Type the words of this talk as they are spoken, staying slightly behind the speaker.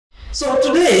So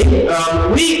today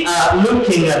we are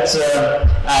looking at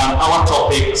our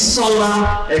topic,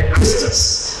 Sola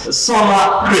Christus.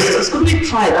 Sola Christus. Could we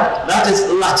try that? That is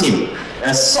Latin.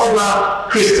 Sola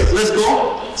Christus. Let's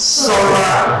go.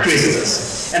 Sola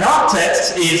Christus. And our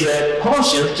text is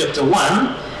Colossians chapter 1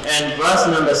 and verse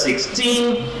number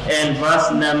 16 and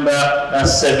verse number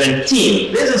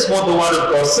 17. This is what the Word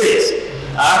of God says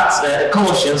at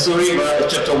Colossians,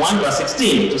 chapter 1, verse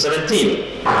 16 to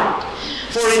 17.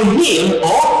 For in him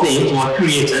all things were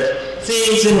created,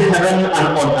 things in heaven and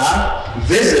on earth,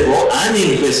 visible and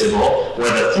invisible,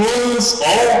 whether thrones,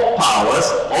 all powers,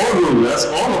 all rulers,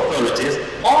 all authorities,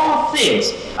 all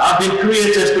things have been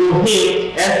created through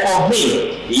him and for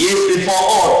him. He is before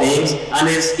all things, and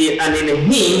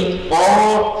in him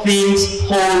all things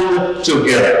hold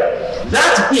together.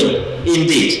 That him,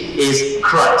 indeed, is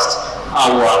Christ,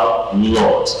 our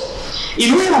Lord.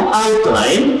 In way of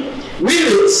outline, we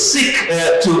will seek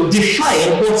to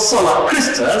define what Sola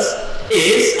Christus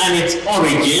is and its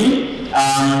origin,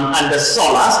 and the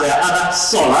solas. There are other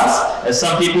solas.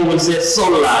 Some people will say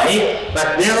soli,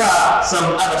 but there are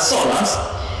some other solas.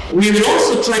 We will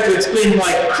also try to explain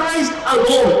why Christ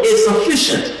alone is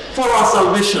sufficient for our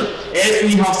salvation, as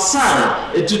we have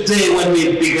sung today when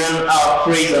we began our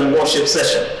praise and worship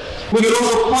session. We will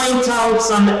also point out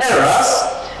some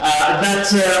errors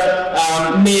that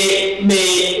may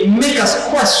make us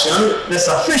question the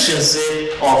sufficiency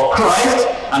of Christ,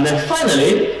 and then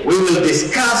finally we will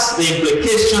discuss the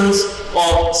implications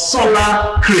of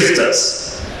Sola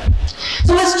Christus.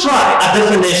 So let's try a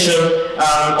definition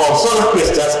of Sola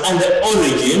Christus and the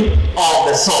origin of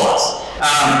the solas.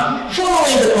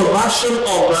 Following the conversion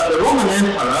of the Roman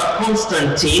Emperor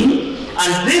Constantine,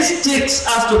 and this takes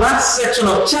us to that section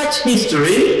of church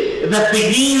history that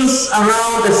begins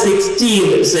around the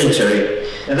 16th century.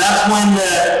 And that's when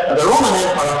the Roman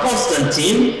Emperor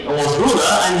Constantine was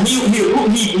ruler, and he lived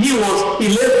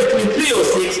between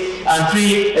 306 and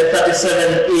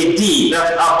 337 AD,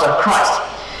 that's after Christ.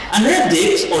 An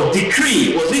edict or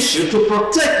decree was issued to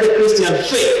protect the Christian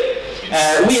faith.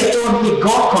 We are told he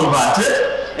got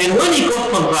converted, and when he got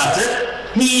converted,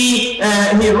 he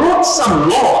wrote some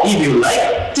law, if you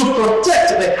like, to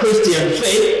protect the Christian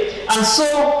faith, and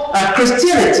so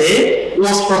Christianity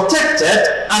was protected,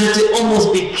 and it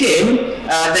almost became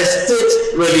the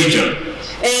state religion.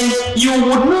 And you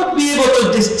would not be able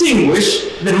to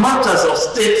distinguish the matters of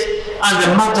state and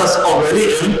the matters of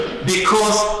religion,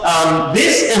 because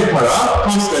this emperor,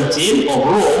 Constantine of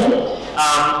Rome,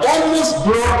 almost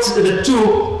brought the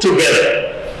two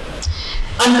together.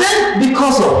 And then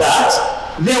because of that,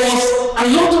 there was a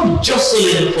lot of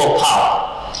jostling for power.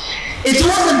 It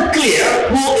wasn't clear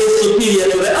who is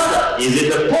superior to the other. Is it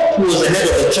the Pope who was the head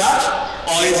of the church,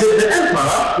 or is it the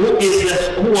emperor who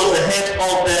was the head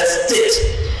of the state?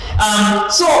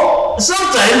 So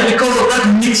sometimes, because of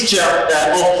that mixture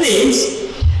of things,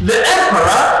 the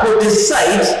emperor could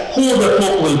decide who the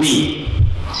Pope will be.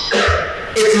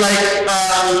 It's like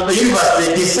the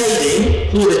university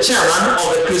deciding who the chairman of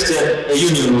the Christian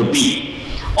union will be.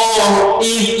 Or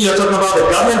if you're talking about the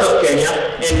government of Kenya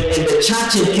and the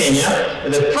church in Kenya,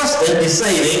 the president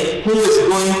deciding who is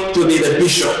going to be the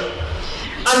bishop.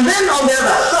 And then on the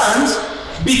other hand,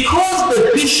 because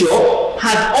the bishop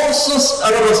had also a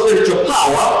lot of spiritual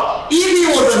power, if he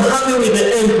wasn't happy with the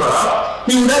emperor,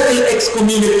 he would actually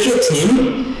excommunicate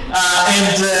him.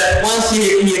 Once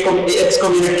he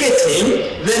excommunicates him,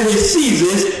 then he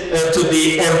ceases to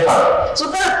be emperor. So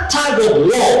that tug of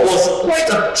war was quite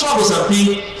a troublesome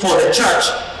thing for the church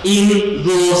in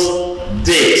those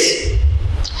days.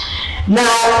 Now,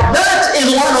 that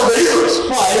is one of the reasons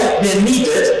why there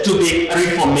needed to be a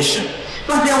reformation.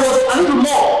 But there was a little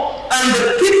more. And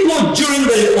the people during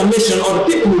the Reformation, or the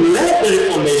people who led the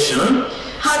Reformation,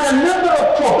 had a number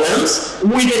of problems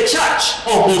with the church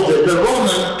of the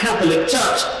Roman Catholic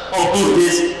Church of those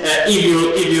days,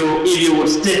 if you would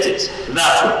state it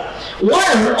that way.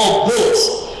 One of those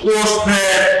was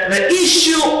the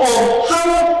issue of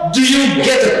how do you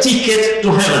get a ticket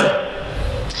to heaven.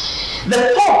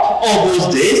 The Pope of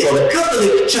those days, or the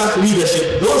Catholic Church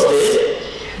leadership those days,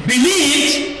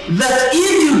 believed that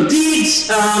if you did,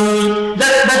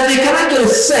 that they can actually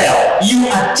sell you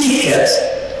a ticket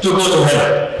to go to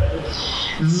heaven.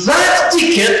 That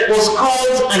ticket was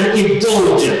called an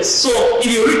indulgence. So if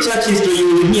you read church history,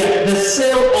 you will hear the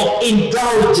sale of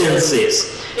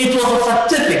indulgences. It was a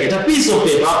certificate, a piece of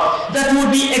paper that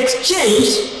would be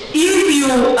exchanged if you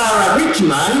are a rich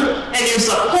man and you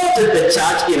supported the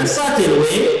church in a certain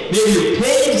way. Maybe you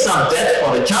paid some debt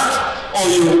for the church, or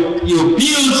you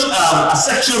built a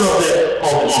section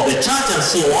of the church and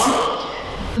so on.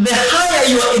 the higher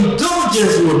your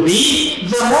indulgence would be,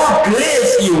 the more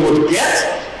grace you would get,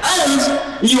 and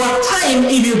your time,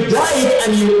 if you died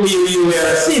and you were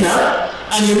a sinner,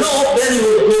 and then you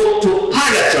would go to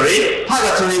purgatory.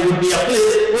 Purgatory would be a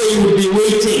place where you would be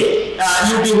waiting.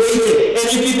 You'd be waiting. And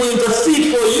if people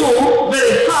intercede for you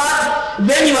very hard,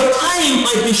 then your time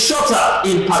might be shorter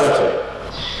in purgatory.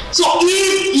 So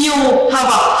if you have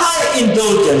a high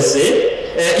indulgence,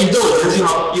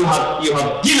 you have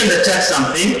given the church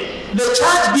something, the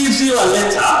church gives you a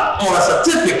letter or a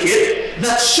certificate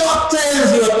that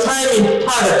shortens your time in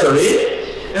purgatory,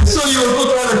 and so you will go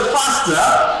to heaven faster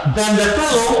than the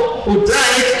fellow who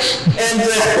died and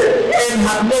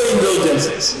had no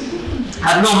indulgences,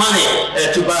 had no money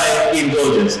to buy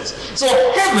indulgences. So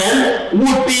heaven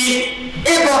would be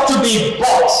able to be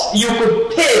bought. You could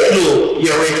pay through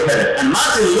your way to heaven. And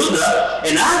Martin Luther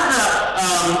and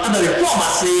other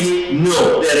reformers say,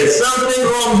 no, there is something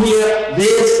wrong here.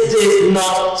 This is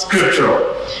not scriptural.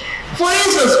 For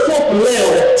instance, Pope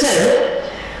Leo X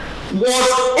was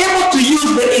able to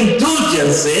use the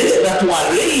indulgences that were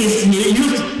raised.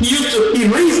 He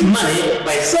raised money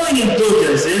by selling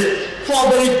indulgences for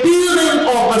the rebuilding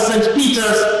of St.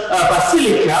 Peter's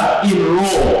Basilica in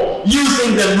Rome,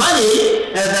 using the money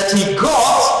that he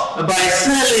got by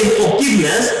selling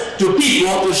forgiveness to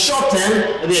people to shorten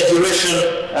their duration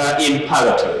in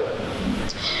purgatory.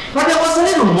 But there was a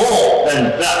little more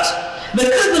than that.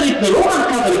 The Roman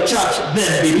Catholic Church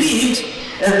then believed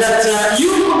that you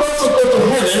could also go to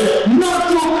heaven not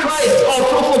through Christ or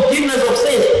through forgiveness of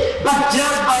sins, but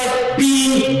just by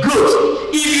being good.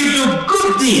 If you do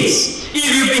good deeds, if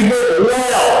you behave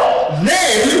well,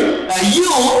 then you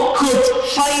could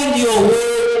find your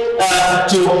way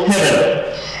to heaven.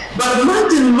 But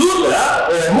Martin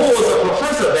Luther, who was a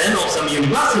professor then of some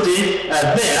university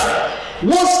there,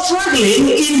 was struggling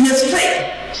in his faith.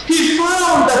 He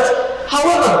found that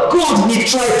however good he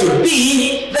tried to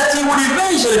be, that he would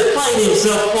eventually find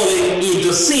himself falling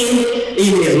into sin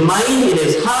in his mind, in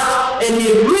his heart, and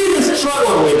he really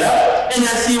struggled with that. And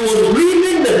as he was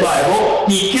reading the Bible,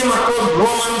 he came across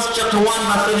Romans chapter 1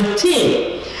 verse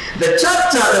 17. The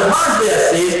verse there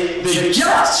says, the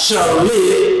just shall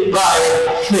live by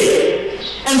faith.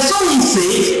 And so he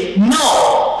says,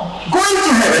 no, going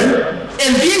to heaven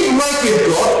and being right with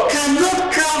God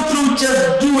cannot come through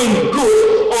just doing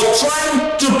good or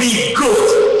trying to be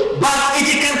good, but it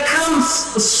can come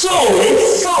solely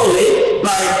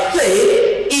by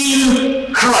faith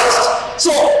in Christ.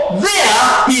 So there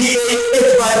he says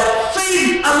it's by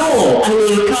faith alone, and we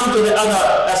will come to the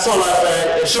other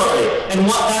solas shortly, and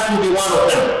that will be one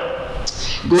of them.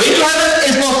 Going to heaven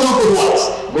is not through good works.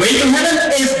 Going to heaven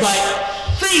is by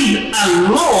faith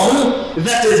alone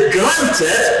that is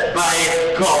granted by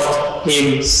God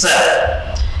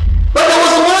himself. But there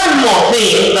was one more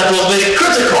thing that was very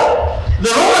critical. The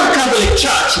Roman Catholic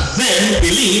Church then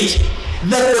believed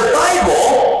that the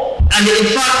Bible, and in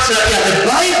fact, the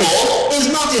Bible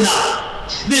is not enough.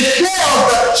 They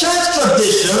felt that church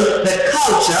tradition, the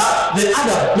culture, the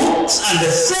other books, and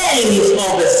the sayings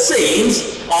of the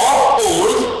saints of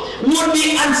old would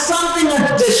be something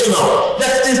additional.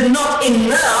 That is not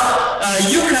enough.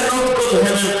 You cannot go to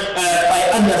heaven by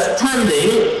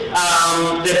understanding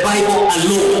the Bible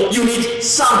alone. You need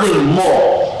something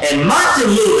more. And Martin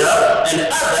Luther and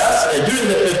others during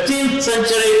the 15th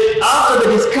century, after the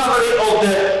discovery of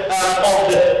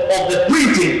the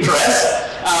printing press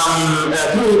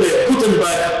through the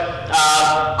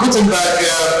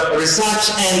Gutenberg research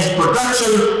and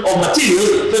production of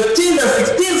materials, 15th and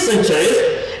 16th centuries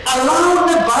allowed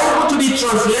the Bible to be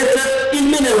translated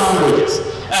in many languages.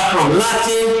 From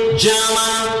Latin,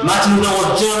 German, Martin Luther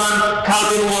was German,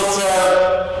 Calvin was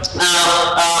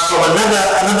from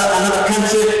another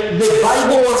country. The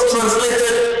Bible was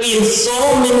translated in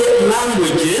so many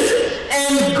languages,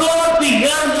 and God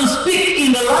began to speak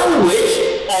in the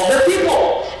language of the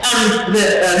people. And the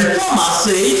reformers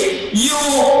say you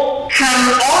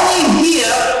can only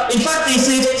hear, in fact they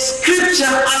say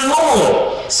scripture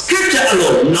alone. Scripture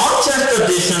alone, not church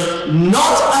tradition,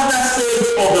 not other sayings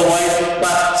of the wise,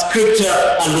 but scripture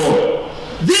alone.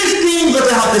 These things that I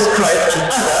have described and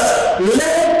others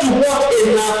led to what is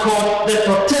now called the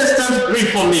Protestant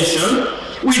Reformation,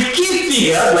 with key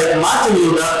figures like Martin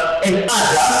Luther and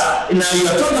others. Now you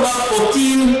are talking about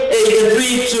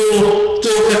 1483 to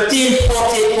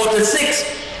 1546,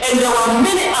 and there were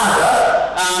many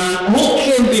others who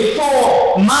came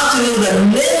before Martin Luther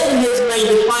nailed his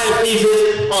 95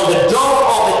 theses on the door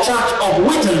of the Church of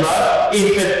Wittenberg in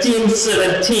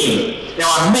 1517. There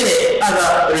were many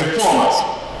other reformers.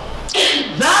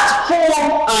 That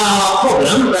whole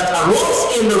problem that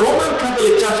arose in the Roman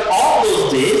Catholic Church of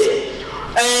those days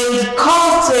and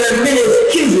caused many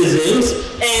schisms,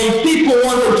 and people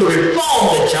wanted to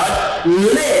reform the church,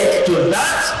 led to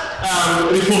that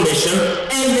reformation.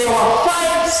 And there were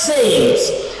 5 sayings.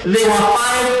 There were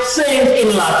 5 sayings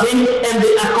in Latin, and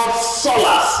they are called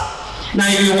solas. Now,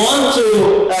 if you want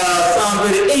to sound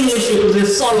very English, you could say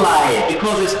soli,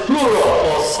 because it's plural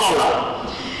for sola.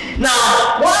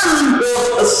 Now, one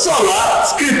was sola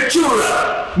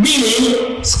scriptura,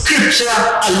 meaning scripture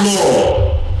alone.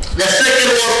 The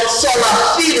second was sola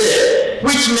fide,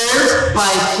 which meant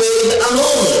by faith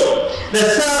alone. The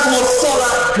third was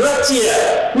sola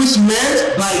gratia, which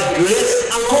meant by grace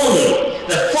alone.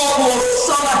 The fourth was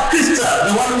sola Christa,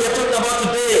 the one we are talking about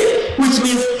today, which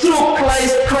means through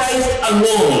Christ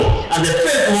alone. And the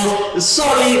fifth was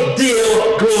soli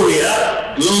Deo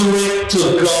gloria, glory to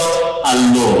God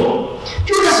alone. Do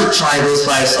you guys to try those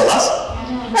 5 solas?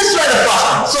 Let's try the first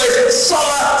one. So it's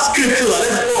sola scriptura.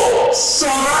 Let's go.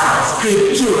 Sola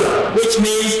scriptura, which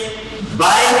means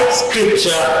by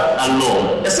scripture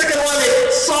alone. The second one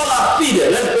is sola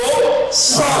fide. Let's go.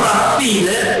 Sola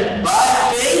fide, by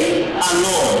faith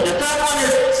alone. The third one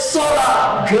is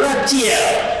sola gratia,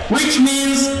 which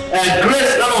means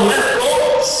grace alone. Let's go.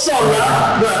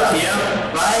 Sola gratia,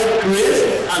 by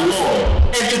grace alone.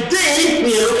 And today we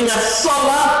are looking at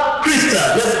sola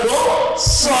Christa. Let's go.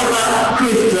 Sola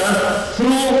Christa,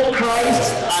 through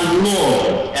Christ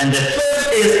alone. And the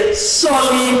third is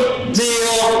soli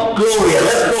Deo gloria.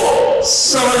 Let's go.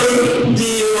 Soli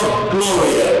Deo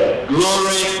gloria,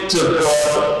 glory to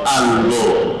God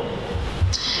alone.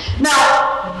 Now,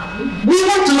 we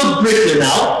want to look briefly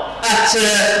now at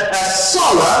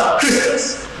sola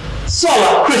Christus.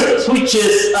 Sola Christus, which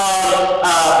is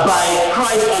by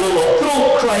Christ alone, or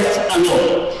through Christ alone.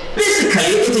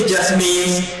 Basically, it just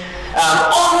means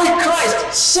only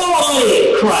Christ,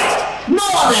 solely Christ, no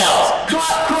one else.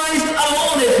 Christ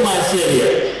alone is my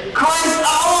Savior. Christ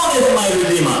alone is my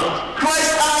Redeemer.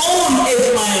 Christ alone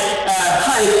is my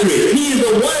High Priest. He is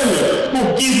the one who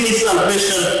gives me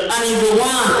salvation, and He is the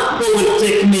one who will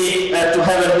take me to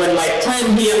heaven when my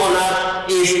time here on earth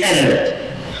is ended.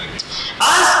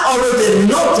 As already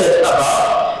noted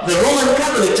above, the Roman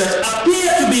Catholic Church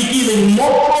appears to be giving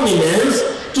more prominence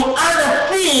to other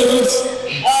things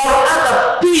or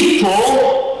other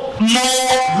people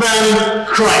more than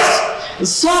Christ.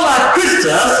 Sola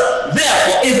Christus,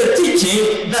 therefore, is a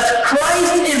teaching that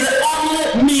Christ is the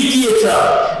only mediator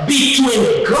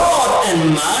between God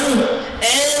and man,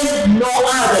 and no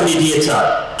other mediator.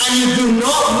 And you do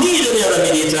not need any other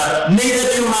mediator, neither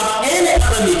do you have any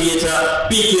other mediator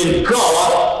between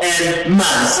God and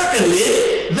man.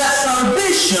 Secondly, that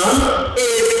salvation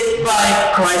is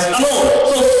by Christ alone.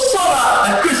 So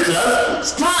sola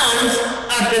Christus stands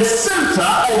at the center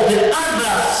of the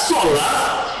other solas.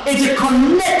 It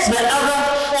connects the other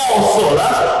 4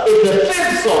 solas. It's the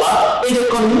 5th sola. It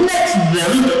connects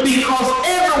them because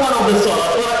every one of the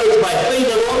solas, whether it's by faith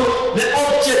alone, the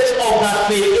object of that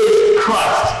faith is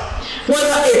Christ.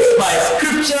 Whether it's by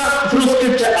scripture, through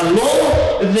scripture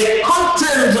alone, the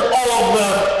content of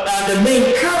the main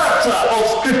character of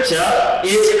scripture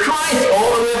is Christ, all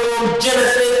the way from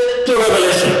Genesis to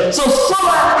Revelation. So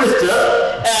sola Christus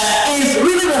is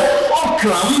really the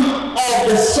fulcrum of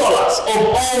the solas, of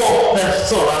all the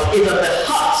solas, is at the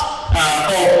heart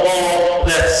of all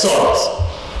the solas.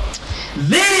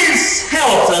 This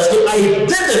helps us to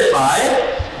identify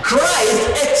Christ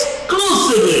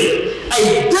exclusively,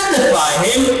 identify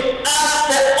Him as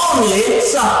the only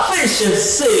sufficient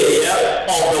Savior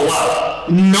of the world.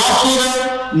 Not Buddha,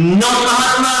 not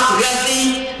Mahatma Gandhi,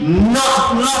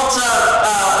 not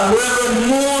Reverend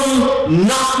Moon,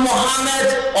 not Muhammad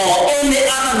or any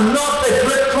other, not the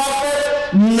great prophet.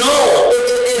 No, it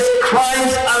is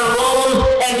Christ alone,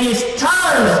 and He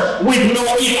stands with no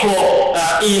equal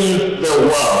in the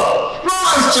world.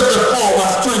 Romans chapter 4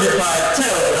 verse 25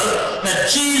 tells us that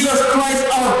Jesus Christ,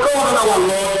 our God and our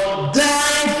Lord,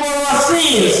 died for our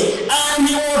sins, and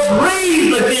He was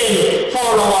raised again for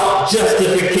our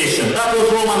justification. That was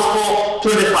Romans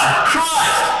 4:25.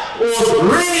 Christ was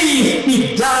raised, He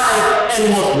died and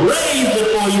was raised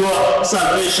for your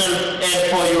salvation and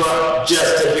for your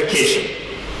justification.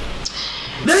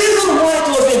 The reason why it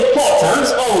was important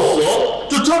also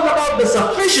to talk about the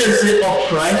sufficiency of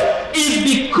Christ is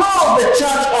because the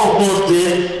church of those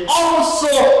days also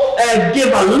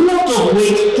gave a lot of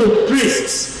weight to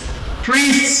priests,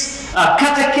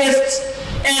 catechists,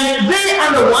 and they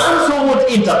are the ones who would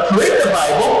interpret the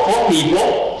Bible for people.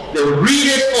 They would read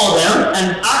it for them,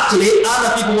 and actually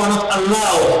other people were not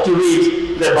allowed to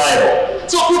read the Bible.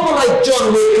 So people like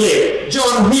John Wycliffe,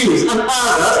 John Hughes, and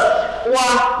others,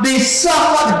 they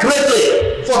suffered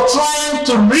greatly for trying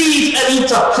to read and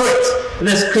interpret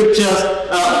the scriptures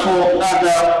for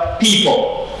other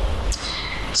people.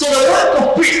 So the work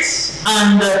of priests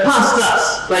and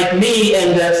pastors like me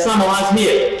and some of us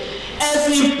here, as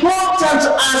important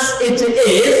as it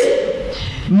is,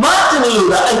 Martin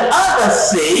Luther and others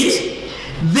said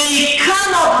they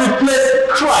cannot replace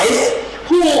Christ,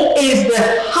 who is the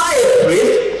high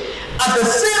priest. At the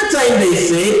same time, they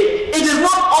say it is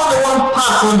not only one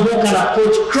person who can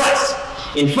approach Christ.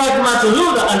 In fact, Martin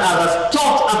Luther and others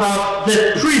talked about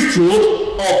the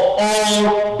priesthood of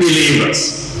all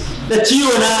believers. That you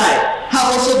and I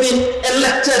have also been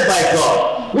elected by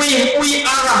God. We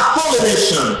are a holy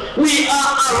nation. We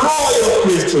are a royal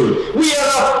priesthood. We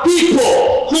are a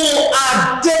people who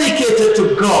are dedicated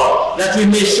to God, that we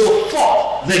may show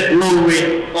forth the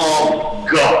glory of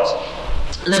God.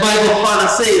 The Bible further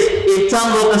says, in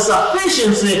terms of the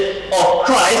sufficiency of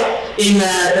Christ, in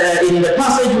the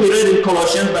passage we read in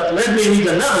Colossians, but let me read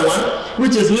another one,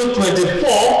 which is Luke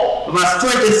 24, verse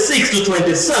 26 to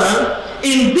 27.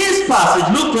 In this passage,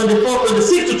 Luke 24,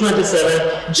 26 to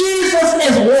 27, Jesus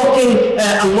is walking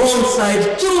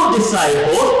alongside two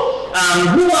disciples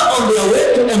who are on their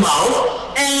way to Emmaus,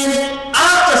 and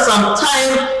after some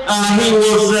time, he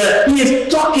is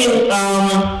talking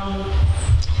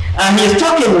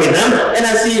with them, and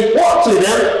as he walked with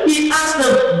them, he asked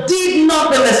them, did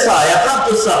not the Messiah have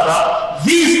to suffer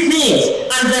these things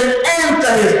and then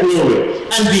enter his glory?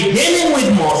 And beginning with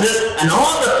Moses and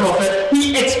all the prophets,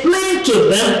 he explained to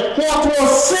them what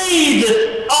was said,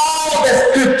 all the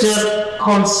scriptures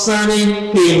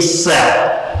concerning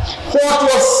himself. What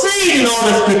was said in all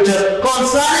the scriptures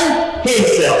concerning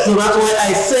himself. So that's why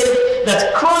I say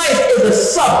that Christ is the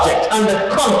subject and the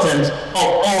content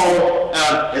of all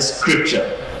scripture.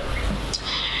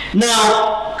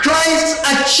 Now, Christ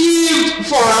achieved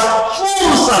for us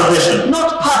full salvation,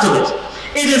 not part of it.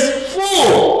 It is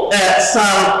full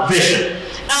salvation.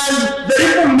 And the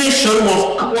Reformation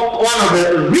was one of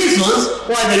the reasons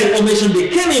why the Reformation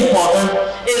became important,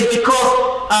 is because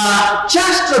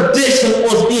church tradition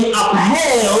was being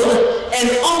upheld, and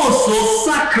also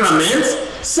sacraments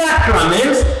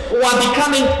were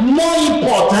becoming more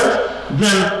important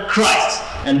than Christ.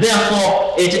 And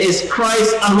therefore, it is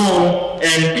Christ alone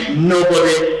and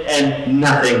nobody and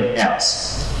nothing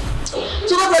else. So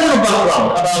that's a little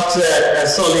background about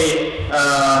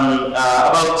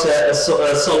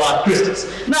Sola Christus.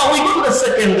 Now we go to the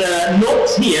second note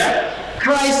here.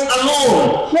 Christ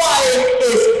alone. Why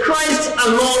is Christ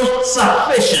alone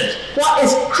sufficient? Why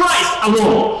is Christ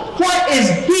alone? Why is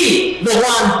he the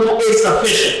one who is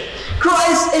sufficient?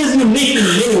 Christ is unique in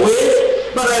many ways,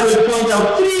 but I will point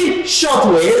out three short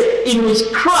ways in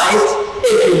which Christ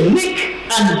is unique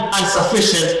and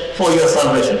sufficient for your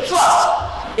salvation. First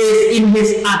is in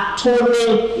his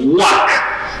atoning work.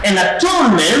 And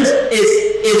atonement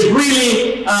is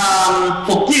really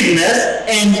forgiveness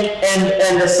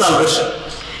and salvation.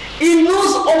 In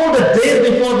those older days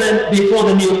before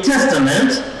the New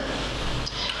Testament,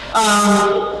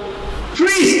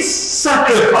 priests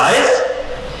sacrificed.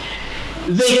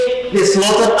 They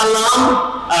slaughtered a lamb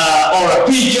or a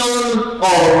pigeon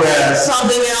or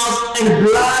something else, and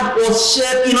blood was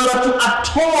shed in order to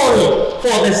atone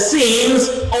for the sins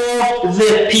of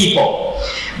the people.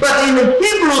 But in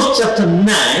Hebrews chapter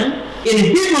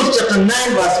 9,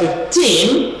 verse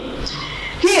 15,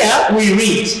 here we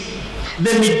read,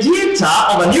 the mediator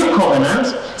of a new covenant,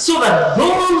 so that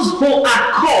those who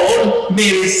are called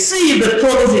may receive the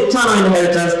promised eternal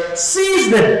inheritance, since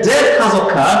the death has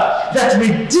occurred that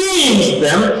redeems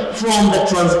them from the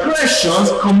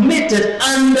transgressions committed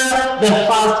under the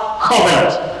first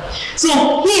covenant.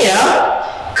 So here,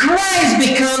 Christ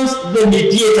becomes the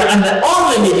mediator, and the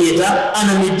only mediator, and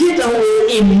a mediator who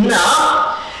is enough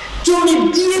to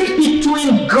mediate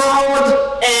between God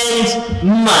and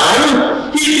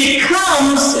man. He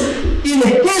becomes, in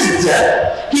his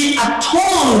death, he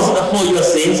atones for your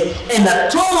sins and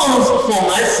atones for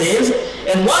my sins.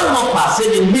 And one more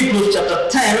passage in Hebrews chapter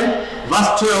 10,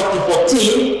 verse 12 to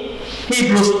 14.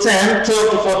 Hebrews 10, 12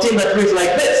 to 14, that reads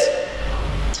like this.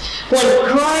 When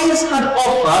Christ had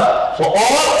offered for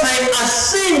all time a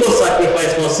single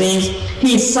sacrifice for sins,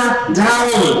 he sat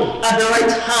down at the right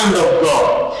hand of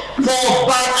God. For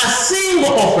by a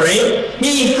single offering,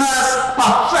 he has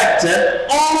perfected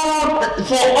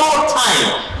for all time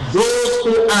those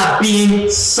who are being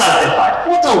sanctified.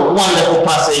 What a wonderful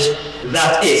passage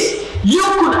that is. You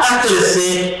could actually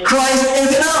say Christ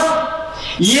is enough.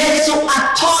 Yes, so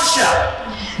atosha.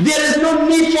 There is no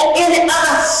need for any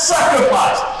other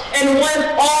sacrifice. And when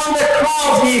on the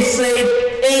cross he said,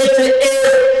 "It is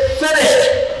finished,"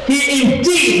 he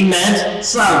indeed meant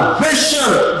salvation.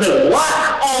 The work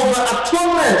of the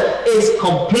atonement is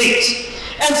complete.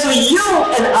 And so you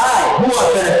and I, who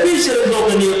are beneficiaries of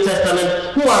the New Testament,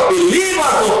 who are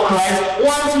believers of Christ,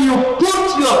 once you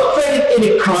put your faith in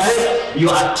Christ, your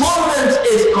atonement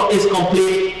is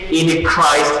complete in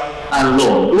Christ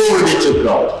alone. Glory be to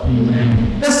God.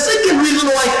 Amen. The second reason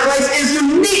why Christ is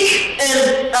unique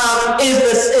and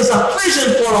is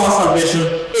sufficient for our salvation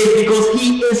is because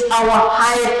he is our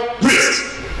high priest.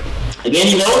 Again,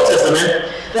 in the Old Testament,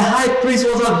 the high priest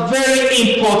was a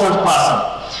very important person.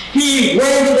 He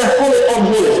went to the Holy of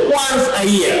Holies once a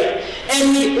year, and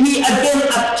he again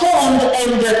atoned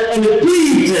and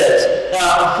pleaded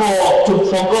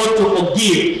for God to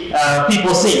forgive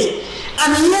people's sins.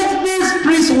 And yet this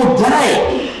priest would die.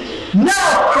 Now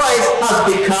Christ has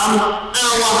become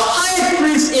our high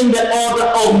priest in the order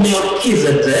of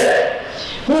Melchizedek,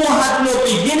 who had no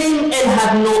beginning and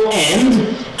had no end.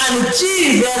 And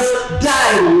Jesus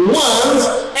died once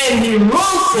and he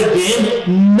rose again,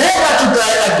 never to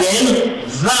die again.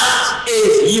 That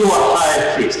is your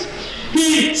high priest.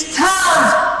 He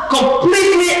stands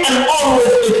completely and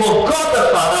always before God the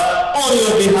Father on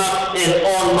your behalf and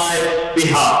on my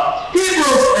behalf.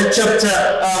 Hebrews chapter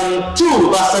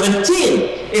 2 verse 17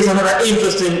 is another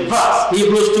interesting verse.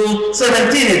 Hebrews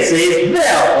 2:17, it says,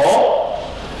 "Therefore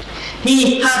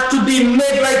he had to be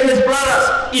made like his brothers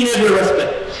in every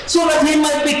respect, so that he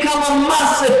might become a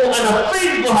merciful and a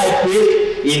faithful high priest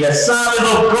in the service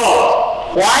of God."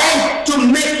 Why? To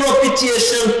make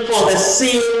propitiation for the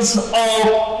sins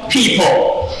of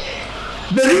people.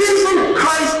 The reason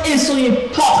Christ is so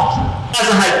important as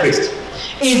a high priest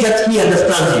is that he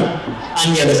understands you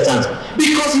and he understands you.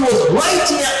 Because he was right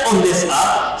here on this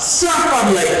earth,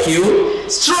 suffered like you,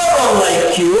 struggled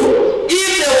like you.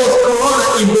 If there was corona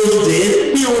in those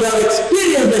days, he would have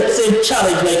experienced that same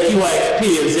challenge like you are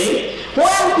experiencing.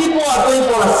 When people are going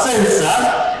for a census,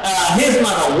 his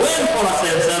mother went for a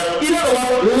census, you know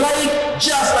what, like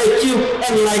just like you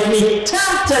and like me,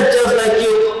 tempted just like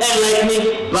you and like me,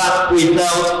 but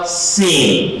without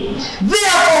sin.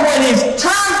 Therefore, when he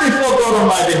stands before God on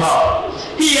my behalf,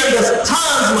 he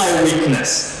understands my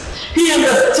weakness. He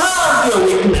understands your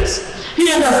weakness.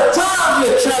 He understands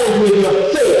your challenge with your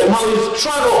faith and how you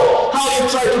struggle, how you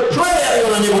try to pray and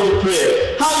you're unable to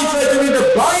pray, how you try to read the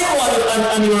Bible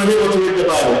and you're unable to read the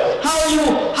Bible, how you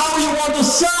want to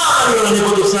serve and you're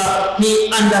unable to serve. He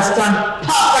understands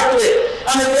perfectly,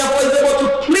 and therefore is able to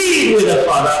plead with the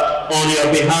Father on your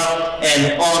behalf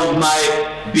and on my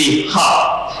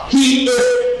behalf. He is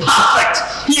perfect.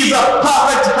 He is a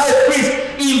perfect high priest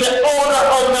in the order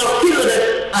of Melchizedek,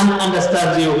 and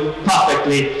understands you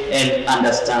perfectly and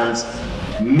understands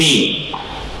me.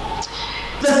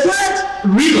 The third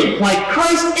reason why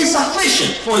Christ is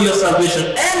sufficient for your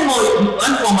salvation and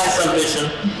for my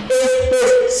salvation is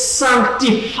his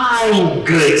sanctifying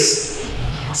grace.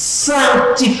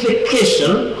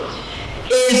 Sanctification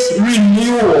is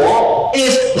renewal,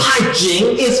 is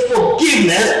purging, is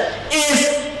forgiveness,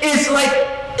 is like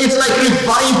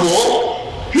revival.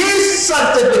 His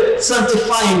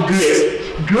sanctifying grace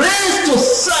to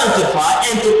sanctify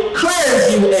and to cleanse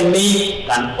you and me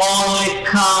can only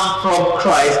come from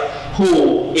Christ,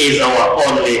 who is our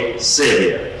only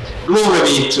Savior. Glory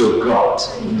be to God.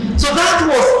 So that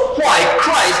was why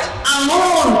Christ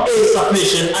alone is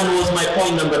sufficient, and was my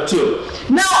point number 2.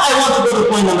 Now I want to go to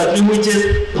point number 3, which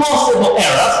is possible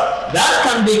errors that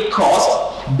can be caused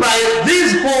by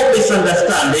this whole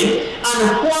misunderstanding,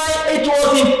 and why it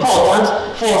was important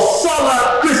for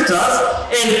sola Christus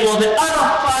and for the other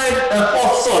 4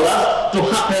 solas to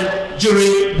happen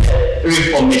during the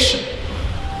Reformation.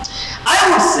 I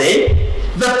would say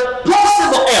that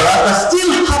possible errors that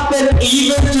still happen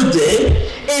even today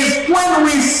is when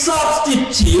we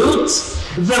substitute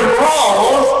the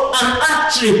roles and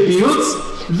attributes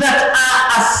that are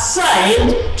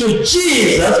assigned to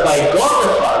Jesus by God the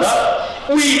Father.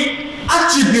 We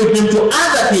attribute them to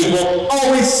other people, or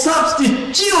we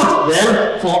substitute them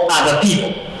for other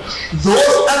people.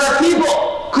 Those other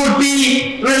people could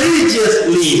be religious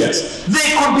leaders.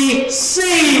 They could be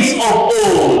saints of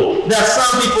old that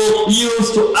some people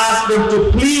used to ask them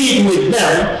to plead with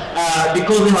them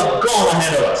because they have gone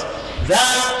ahead of us.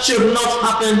 That should not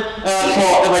happen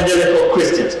for evangelical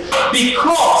Christians,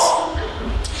 because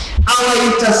our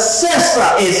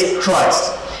intercessor is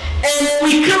Christ. And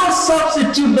we cannot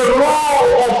substitute the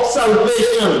role of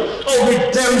salvation, of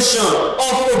redemption,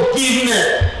 of forgiveness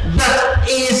that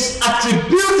is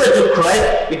attributed to Christ.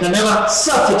 We can never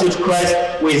substitute Christ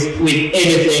with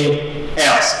anything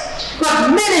else.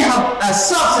 But many have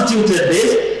substituted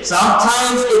this.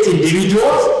 Sometimes it's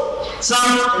individuals,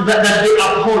 some that they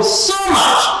uphold so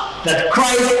much that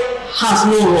Christ has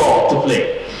no role to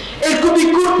play. It could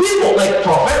be good people like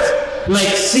prophets, like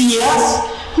seers,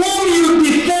 whom you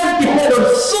depend on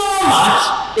so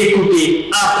much. It could be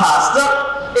a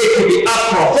pastor, it could be a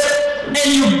prophet, and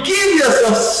you give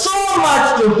yourself so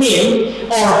much to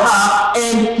him or her,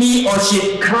 and he or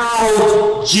she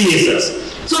crowd Jesus.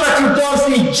 So that you don't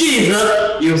see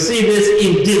Jesus, you see this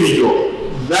individual.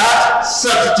 That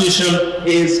substitution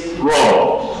is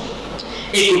wrong.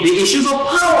 It could be issues of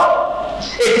power.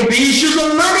 It could be issues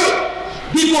of money.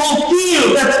 People who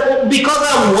feel that because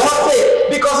I'm wealthy,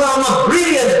 because I'm a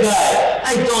brilliant guy,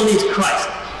 I don't need Christ.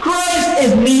 Christ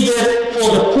is needed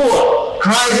for the poor.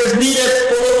 Christ is needed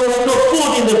for those who have no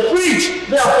food in the fridge.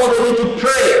 Therefore, they need to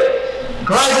pray.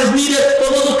 Christ is needed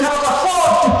for those who cannot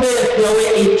afford to pay their way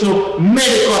into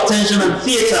medical attention and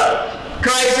theater.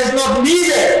 Christ is not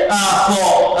needed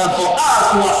for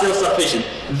us who are self-sufficient.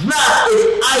 That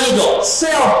is idol,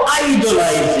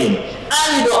 self-idolizing,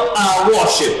 idol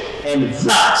worship, and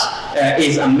that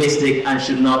is a mistake and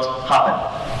should not happen.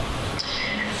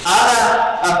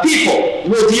 Other people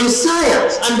would use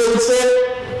science, and they would say,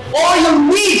 all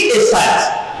you need is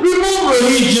science. Remove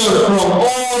religion from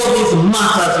all these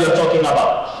matters you're talking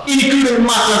about, including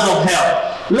matters of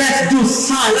health. Let's do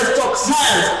science, let's talk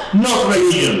science, not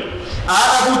religion.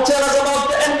 Others would tell us about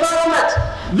the environment.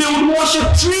 They would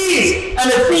worship trees and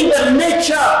they think that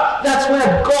nature, that's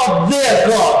where God, their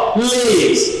God,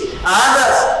 lives.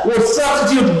 Others would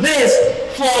substitute this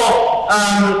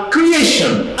for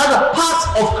creation, other parts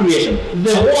of creation.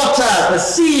 The waters, the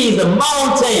seas, the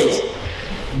mountains.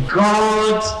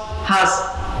 God has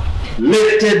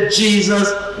lifted Jesus,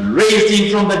 raised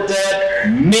him from the dead,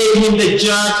 made him the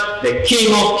judge, the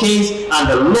King of kings, and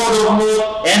the Lord of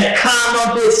lords, and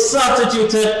cannot be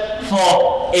substituted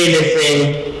for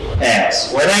anything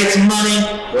else. Whether it's money,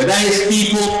 whether it's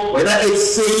people, whether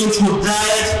it's saints who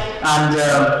died and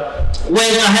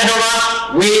went ahead of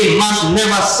us, we must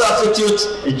never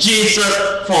substitute Jesus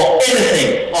for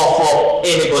anything or for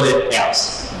anybody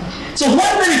else. So when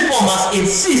the reformers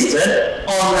insisted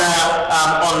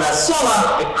on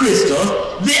sola Christus,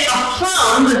 they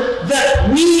affirmed that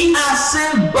we are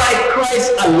saved by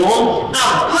Christ alone,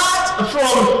 apart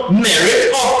from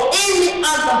merit of any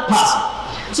other person.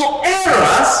 So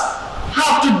errors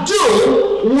have to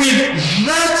do with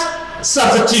that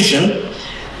substitution,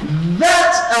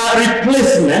 that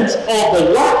replacement of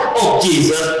the work of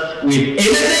Jesus with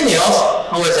anything else,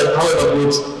 however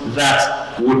good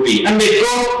that would be. And may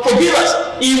God forgive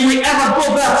us if we ever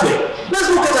go that way. Let's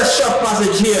look at a short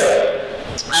passage here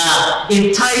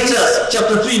in Titus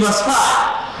chapter 3 verse 5.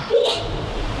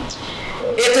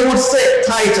 It would say,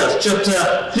 Titus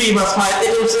chapter 3 verse 5,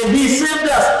 it would say, he saved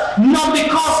us not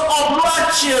because of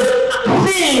righteous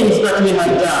things that we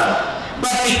had done,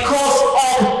 but because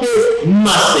of his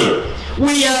mercy.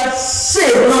 We are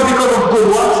saved not because of good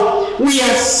works. We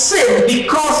are saved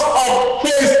because of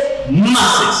his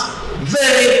mercies.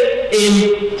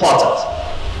 Very important.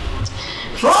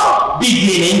 From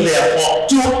beginning, therefore,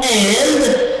 to end,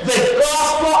 the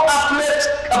gospel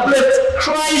uplifts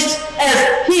Christ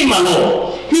as him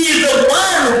alone. He is the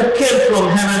one who came from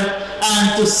heaven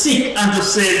and to seek and to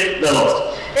save the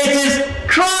lost. It is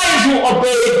Christ who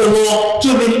obeyed the law to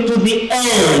the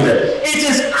end. It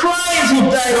is Christ who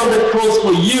died on the cross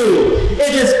for you.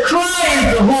 It is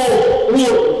Christ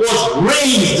who was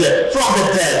raised from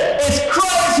the dead. It's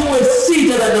Christ who is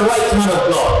seated at the right hand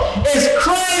of God. It's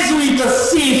Christ who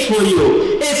intercedes for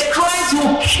you. It's Christ who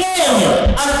came,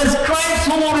 and it is Christ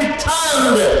who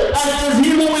returned, and it is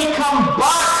him who will come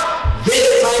back,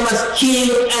 this time as king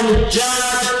and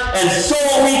judge, and so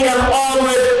we can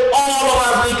always, all of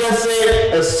us, we can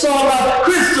say, sola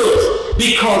Christus,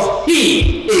 because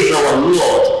he is our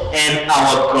Lord and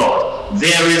our God.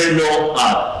 There is no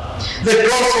other. The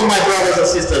gospel, my brothers and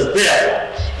sisters, therefore,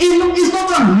 is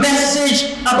not a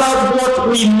message about what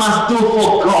we must do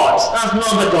for God. That's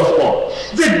not the gospel.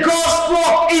 The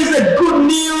gospel is the good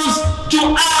news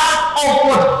to us of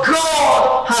what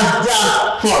God has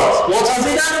done for us. What has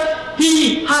he done?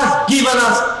 He has given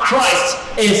us Christ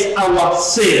as our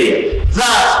Savior.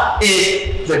 That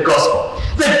is the gospel.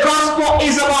 The gospel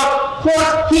is about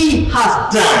what he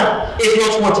has done. It's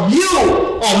not what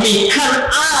you or me can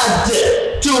add to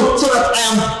so that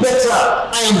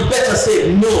I am better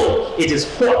saved. No, it is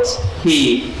what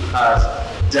he has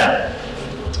done.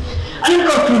 And in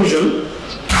conclusion,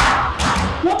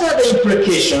 what are the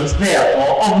implications,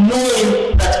 therefore, of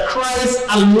knowing that Christ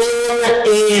alone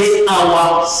is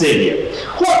our Savior?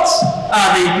 What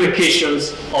are the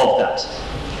implications of that?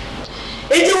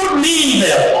 It would mean,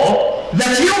 therefore,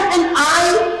 that you and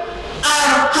I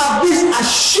have this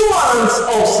assurance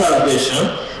of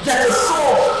salvation that is so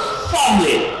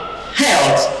firmly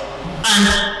held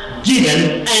and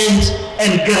given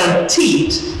and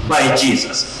guaranteed by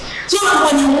Jesus. So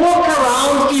that when you walk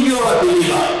around, if you're a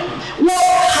believer,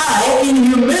 walk high in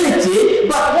humility,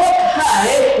 but walk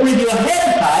high with your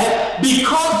head high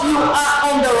because you are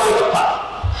on the right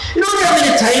path. You know, there are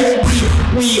many times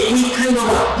we kind of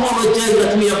apologize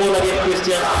that we are born again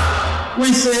Christians.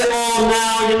 We say, oh,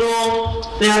 now, you know,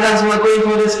 the others were going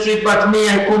for this trip, but me,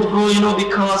 I couldn't go, you know,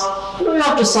 because we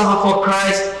have to suffer for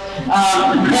Christ.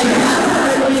 And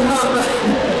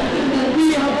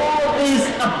we have all these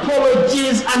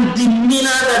apologies and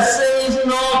demeanor that says, you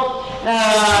know,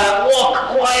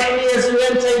 walk quietly as you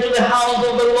enter into the house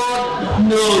of the Lord.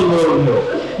 No.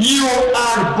 You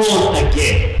are born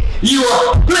again.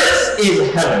 Your place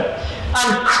is heaven.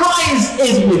 And Christ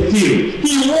is with you.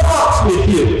 He walks with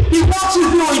you. He walks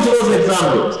with you into those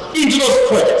exam rooms, into those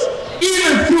projects.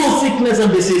 Even through sickness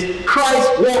and disease,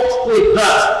 Christ walks with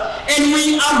us. And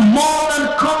we are more than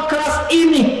conquerors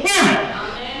in Him.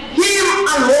 Him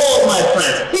alone, my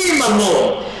friends. Him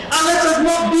alone. And let us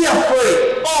not be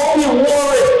afraid or be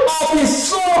worried or be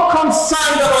so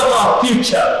concerned about our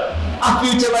future. Our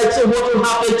future, like, say, what will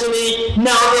happen to me?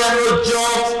 Now there are no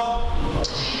jobs.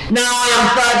 Now I am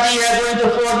 3rd year, going to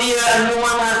 4th year, and no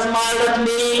one has smiled at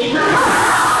me.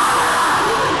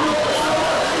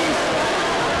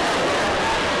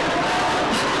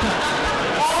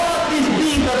 All these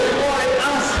things that worry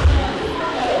us.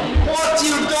 What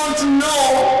you don't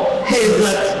know is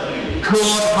that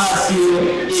God has you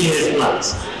in His plans.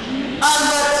 And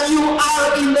that you are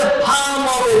in the palm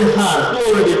of His hand.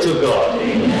 Glory be to God.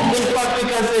 In fact, we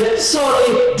can say, sorry,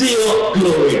 dear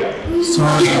Gloria.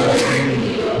 Sorry.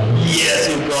 Yes,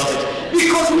 you got it.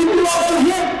 Because we belong to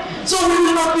Him. So we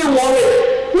will not be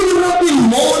worried. We will not be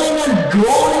mourning and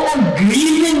groaning and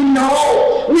grieving.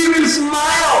 No. We will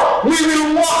smile. We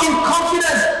will walk in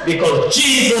confidence. Because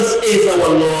Jesus is our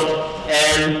Lord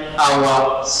and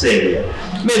our Savior.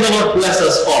 May the Lord bless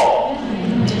us all.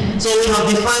 So we have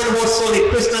defined what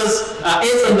SOLA CHRISTUS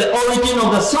is and the origin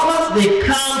of the solas. They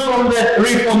come from the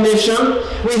Reformation.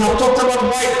 We have talked about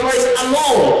why Christ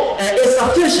alone is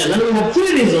sufficient. And we have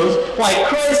 3 reasons why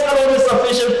Christ alone is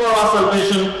sufficient for our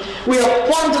salvation. We have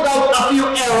pointed out a few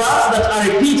errors that are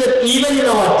repeated even in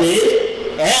our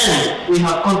day. And we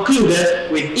have concluded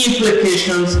with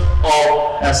implications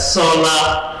of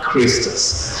SOLA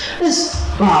CHRISTUS. Let's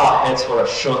bow our heads for a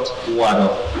short word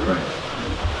of prayer.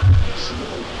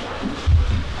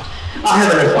 Our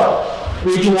Heavenly Father,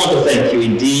 we do want to thank you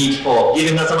indeed for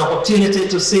giving us an opportunity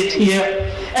to sit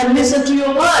here and listen to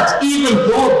your words, even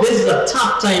though this is a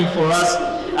tough time for us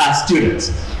as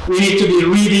students. We need to be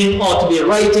reading or to be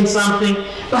writing something,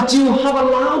 but you have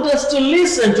allowed us to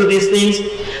listen to these things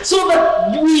so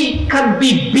that we can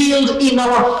be built in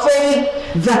our faith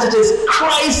that it is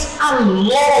Christ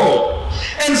alone.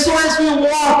 And so as we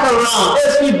walk around,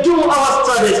 as we do our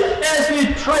studies, as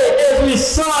we pray, as we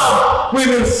serve, we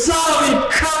will serve in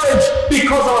courage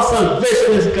because our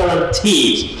salvation is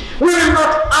guaranteed. We will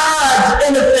not add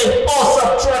anything or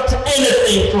subtract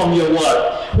anything from your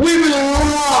word. We will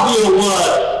love your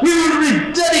word. We will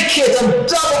rededicate and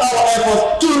double our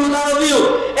efforts to love you.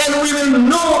 And we will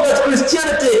know that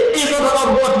Christianity is not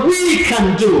about what we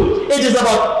can do. It is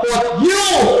about what you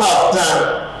have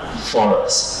done for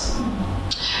us.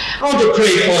 I want to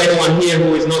pray for anyone here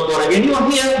who is not born again. You are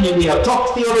here, we have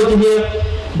talked theology here,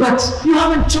 but you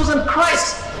haven't chosen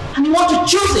Christ, and you want to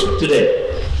choose Him today.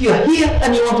 You are here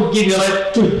and you want to give your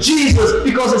life to Jesus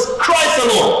because it's Christ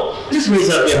alone. Just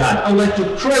raise up your hand. I would like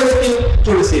to pray with you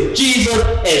to receive Jesus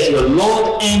as your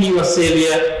Lord and your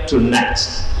Savior tonight.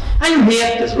 Are you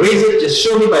here? Just raise it. Just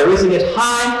show me by raising it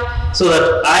high so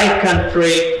that I can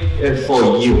pray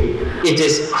for you. It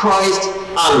is Christ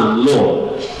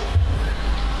alone.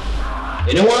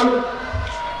 Anyone?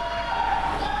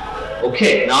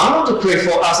 Okay, now I want to pray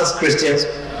for us as Christians.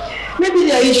 Maybe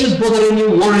there are issues bothering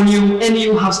you, worrying you, and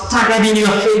you have staggered in your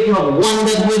faith. You have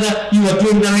wondered whether you are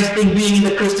doing the right thing being in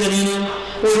the Christian Union,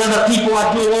 or whether people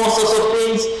are doing all sorts of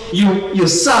things. You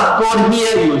serve God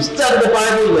here, you study the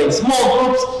Bible, you are in small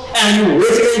groups, and you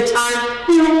waste time.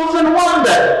 You often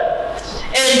wonder.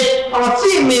 And our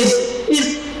theme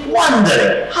is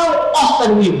wondering. How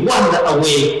often we wander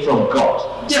away from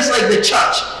God, just like the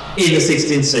church in the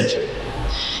 16th century.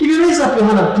 If you raise up your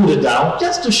hand and put it down,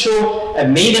 just to show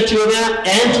me that you're there,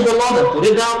 and to the Lord, and put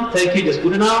it down. Thank you, just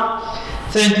put it down.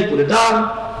 Thank you, put it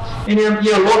down. And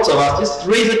here are lots of us, just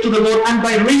raise it to the Lord, and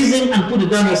by raising and put it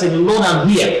down, you're saying, Lord, I'm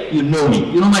here. You know me.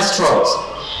 You know my struggles.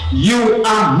 You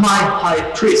are my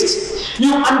high priest.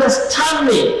 You understand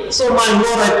me. So my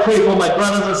Lord, I pray for my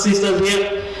brothers and sisters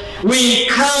here. We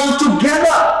come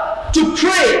together to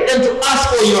pray and to ask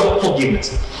for your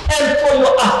forgiveness and for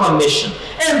your affirmation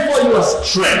and for your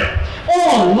strength.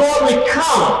 Oh Lord, we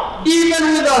come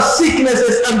even with our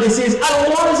sicknesses and disease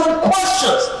and worries and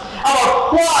questions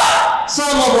about why some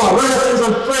of our relatives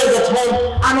and friends at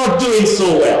home are not doing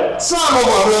so well. Some of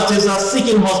our relatives are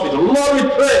sick in hospital. Lord, we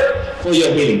pray for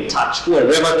your healing touch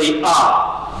wherever they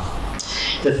are.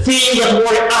 The things that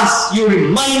worry us, you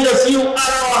remind us you are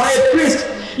our high priest.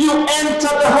 You enter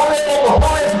the holy of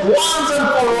holies once and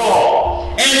for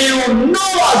all. And you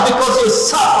know us because you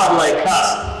suffered like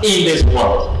us in this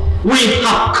world. We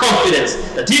have confidence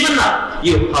that even now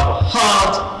you have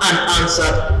heard and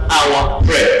answered our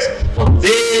prayers. For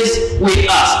this we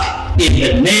ask in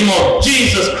the name of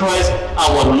Jesus Christ,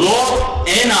 our Lord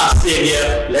and our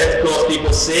Savior. Let God's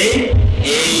people say,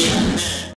 Amen.